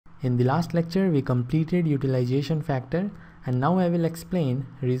In the last lecture, we completed utilization factor, and now I will explain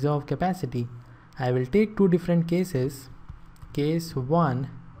reserve capacity. I will take two different cases, case 1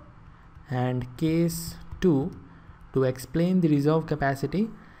 and case 2, to explain the reserve capacity.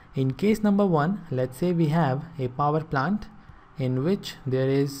 In case number 1, let's say we have a power plant in which there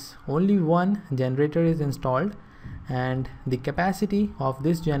is only one generator is installed, and the capacity of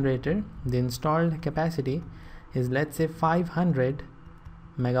this generator, the installed capacity, is let's say 500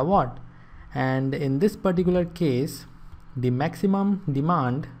 megawatt. And in this particular case, the maximum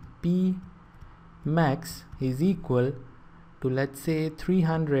demand P max is equal to let's say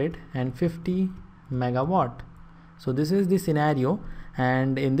 350 megawatt. So this is the scenario,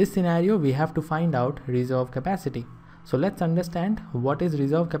 and in this scenario we have to find out reserve capacity. So let's understand what is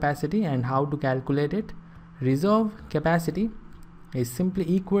reserve capacity and how to calculate it. Reserve capacity is simply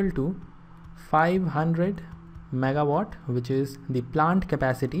equal to 500 megawatt, which is the plant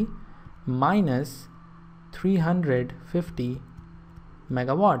capacity, minus 350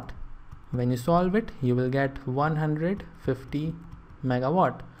 megawatt. When you solve it, you will get 150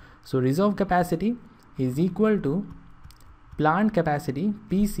 megawatt. So reserve capacity is equal to plant capacity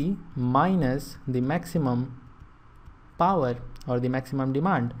PC minus the maximum power or the maximum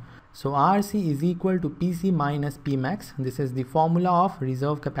demand. So RC is equal to PC minus Pmax. This is the formula of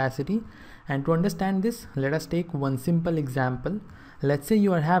reserve capacity. And to understand this, let us take one simple example. Let's say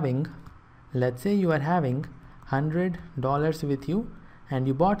you are having $100 with you, and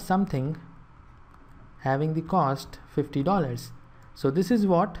you bought something having the cost $50. So this is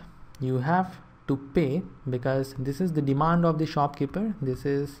what you have to pay, because this is the demand of the shopkeeper. This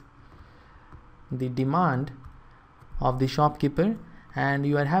is the demand of the shopkeeper, and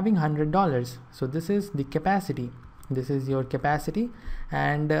you are having $100. So this is the capacity. This is your capacity,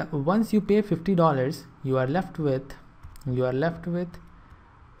 and once you pay $50, you are left with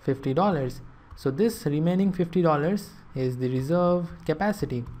 $50. So this remaining $50 is the reserve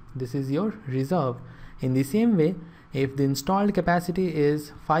capacity. This is your reserve. In the same way, if the installed capacity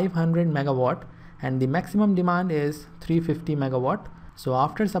is 500 megawatt and the maximum demand is 350 megawatt, so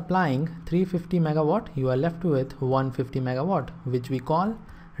after supplying 350 megawatt, you are left with 150 megawatt, which we call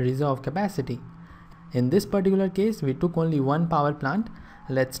reserve capacity. In this particular case, we took only one power plant.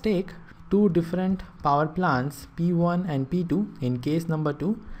 Let's take two different power plants, P1 and P2, in case number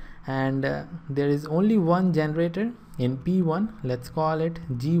 2, and there is only one generator in P1. Let's call it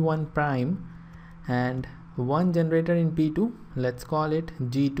G1 prime, and one generator in P2. Let's call it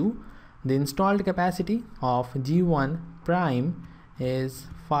G2. The installed capacity of G1 prime is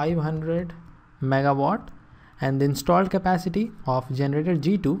 500 megawatt, and the installed capacity of generator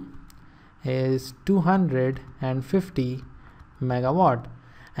G2 is 250 megawatt.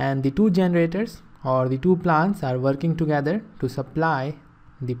 And the two generators or the two plants are working together to supply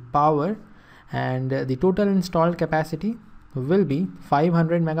the power, and the total installed capacity will be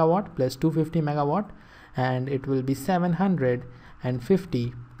 500 megawatt plus 250 megawatt, and it will be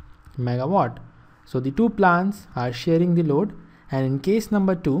 750 megawatt. So the two plants are sharing the load, and in case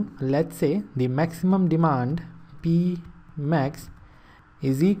number 2, let's say the maximum demand P max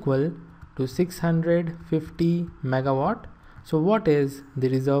is equal to 650 megawatt. So what is the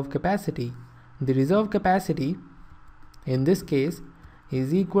reserve capacity? The reserve capacity in this case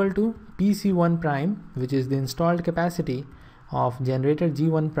is equal to PC1 prime, which is the installed capacity of generator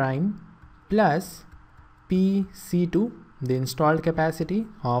G1 prime, plus PC2, the installed capacity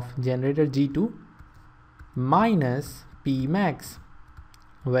of generator G2, minus P max.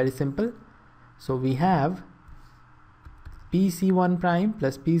 Very simple. So we have PC1 prime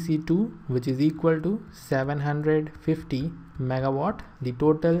plus PC2, which is equal to 750 megawatt, the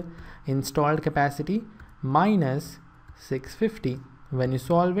total installed capacity, minus 650. When you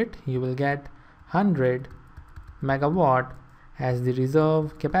solve it, you will get 100 megawatt as the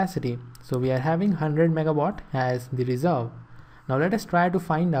reserve capacity. So we are having 100 megawatt as the reserve. Now let us try to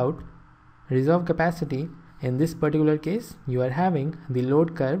find out reserve capacity. In this particular case, you are having the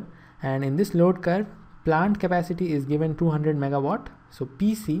load curve, and in this load curve, plant capacity is given 200 megawatt. So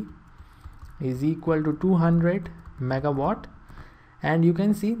PC is equal to 200 megawatt, and you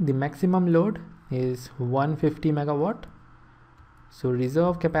can see the maximum load is 150 megawatt. So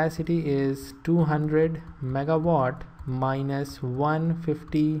reserve capacity is 200 megawatt minus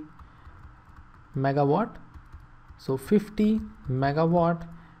 150 megawatt. So 50 megawatt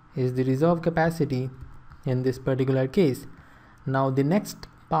is the reserve capacity in this particular case. Now the next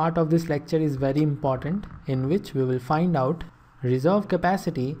part of this lecture is very important, in which we will find out reserve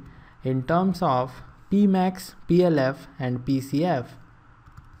capacity in terms of Pmax, PLF and PCF.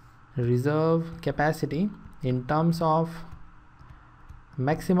 Reserve capacity in terms of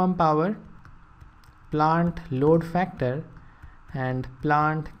maximum power, plant load factor, and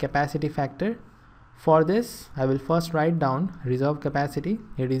plant capacity factor. For this, I will first write down reserve capacity.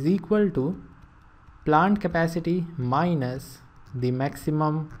 It is equal to plant capacity minus the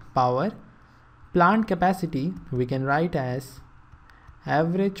maximum power. Plant capacity we can write as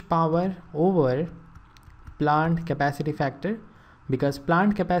average power over plant capacity factor, because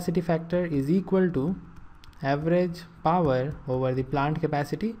plant capacity factor is equal to average power over the plant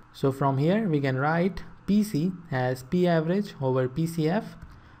capacity. So from here we can write PC as P average over PCF.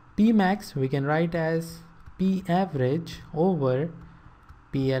 P max we can write as P average over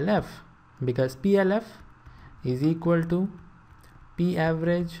PLF, because PLF is equal to P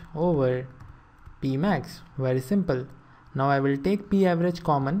average over P max. Very simple. Now I will take P average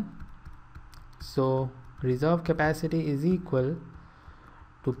common. So reserve capacity is equal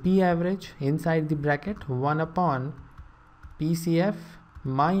to P average inside the bracket 1 upon PCF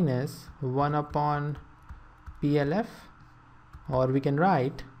minus 1 upon PLF, or we can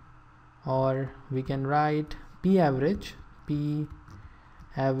write P average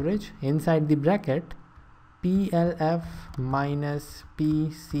inside the bracket PLF minus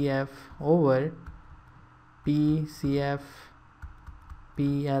PCF over PCF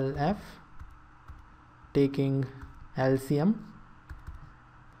PLF, taking LCM.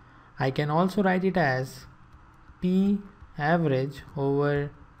 I can also write it as P average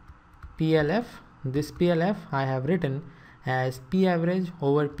over PLF. This PLF I have written as P average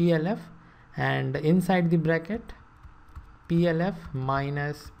over PLF, and inside the bracket PLF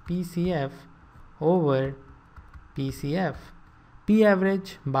minus PCF over PCF. P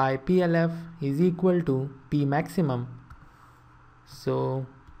average by PLF is equal to P maximum. So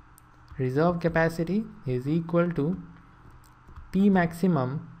reserve capacity is equal to P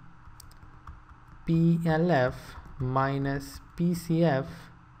maximum PLF minus PCF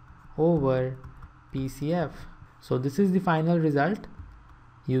over PCF. So this is the final result.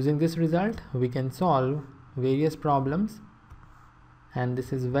 Using this result we can solve various problems, and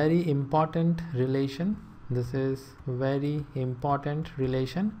this is very important relation.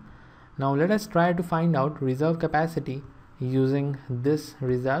 Now let us try to find out reserve capacity using this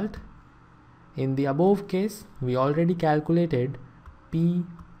result. In the above case we already calculated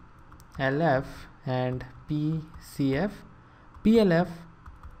PLF and PCF. PLF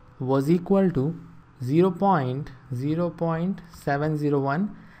was equal to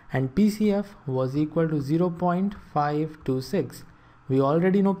 0.701 and PCF was equal to 0.526. We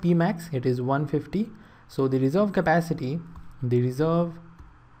already know P max, it is 150. So the reserve capacity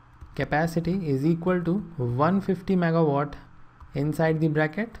is equal to 150 megawatt inside the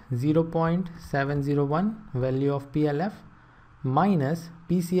bracket 0.701 value of PLF minus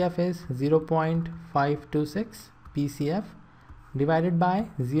PCF is 0.526 PCF divided by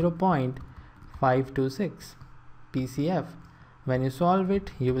 0.526 PCF. When you solve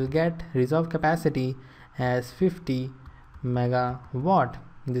it, you will get reserve capacity as 50 megawatt.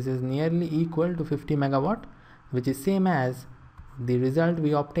 This is nearly equal to 50 megawatt, which is same as the result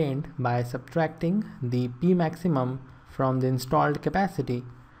we obtained by subtracting the P maximum from the installed capacity.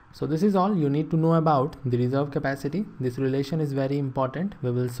 So this is all you need to know about the reserve capacity. This relation is very important. We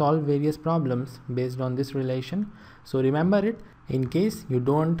will solve various problems based on this relation. So remember it. In case you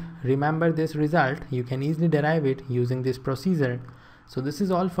don't remember this result, you can easily derive it using this procedure. So this is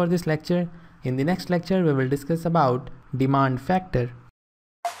all for this lecture. In the next lecture, we will discuss about demand factor.